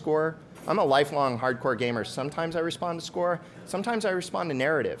respond to score. I'm a lifelong hardcore gamer. Sometimes I respond to score. Sometimes I respond to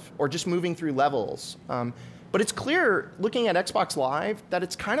narrative or just moving through levels. But it's clear, looking at Xbox Live, that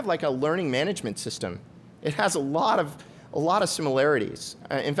it's kind of like a learning management system. It has a lot of similarities.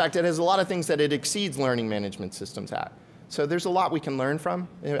 In fact, it has a lot of things that it exceeds learning management systems at. So there's a lot we can learn from.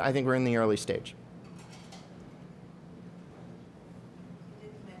 I think we're in the early stage. You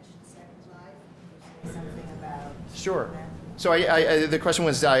didn't mention Second Life. Can you say something about Sure. that? So the question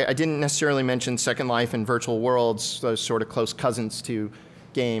was, I didn't necessarily mention Second Life and virtual worlds, those sort of close cousins to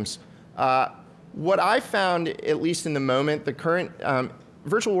games. What I found, at least in the moment, the current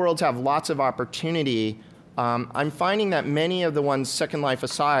virtual worlds have lots of opportunity. I'm finding that many of the ones, Second Life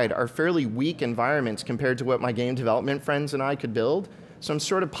aside, are fairly weak environments compared to what my game development friends and I could build. So I'm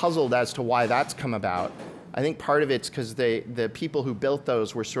sort of puzzled as to why that's come about. I think part of it's because the people who built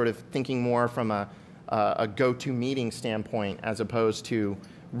those were sort of thinking more from a go-to meeting standpoint as opposed to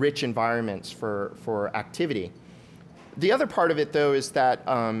rich environments for activity. The other part of it, though, is that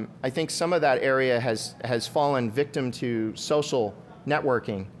I think some of that area has fallen victim to social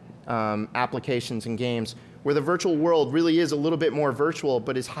networking applications and games, where the virtual world really is a little bit more virtual,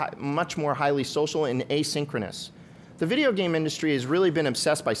 but is much more highly social and asynchronous. The video game industry has really been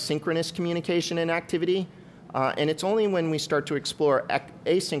obsessed by synchronous communication and activity, and it's only when we start to explore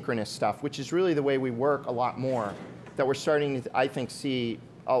asynchronous stuff, which is really the way we work a lot more, that we're starting to, I think, see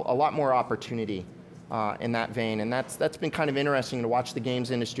a lot more opportunity in that vein. And that's been kind of interesting to watch the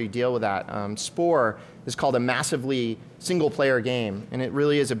games industry deal with that. Spore is called a massively single-player game, and it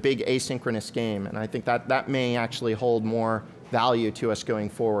really is a big asynchronous game. And I think that may actually hold more value to us going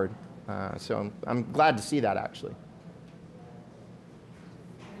forward. So I'm glad to see that, actually.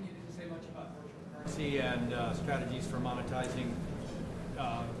 You didn't say much about virtual currency and strategies for monetizing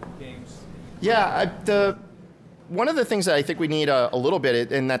games. Yeah, one of the things that I think we need a little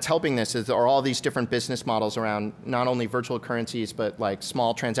bit, and that's helping this, are all these different business models around not only virtual currencies, but like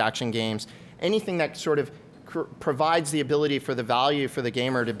small transaction games, anything that sort of provides the ability for the value for the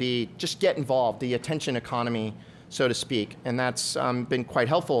gamer to be just get involved, the attention economy, so to speak, and that's been quite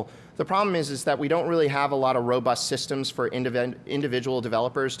helpful. The problem is that we don't really have a lot of robust systems for individual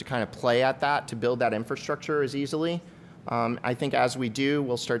developers to kind of play at that, to build that infrastructure as easily. I think as we do,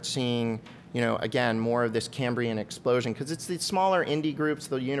 we'll start seeing, again, more of this Cambrian explosion, because it's the smaller indie groups,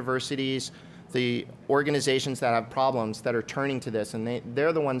 the universities, the organizations that have problems that are turning to this, and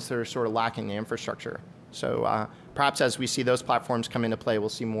they're the ones that are sort of lacking the infrastructure. So perhaps as we see those platforms come into play, we'll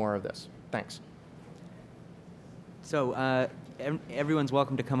see more of this. Thanks. So everyone's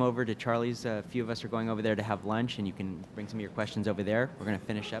welcome to come over to Charlie's. A few of us are going over there to have lunch, and you can bring some of your questions over there. We're going to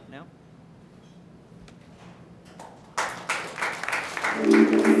finish up now.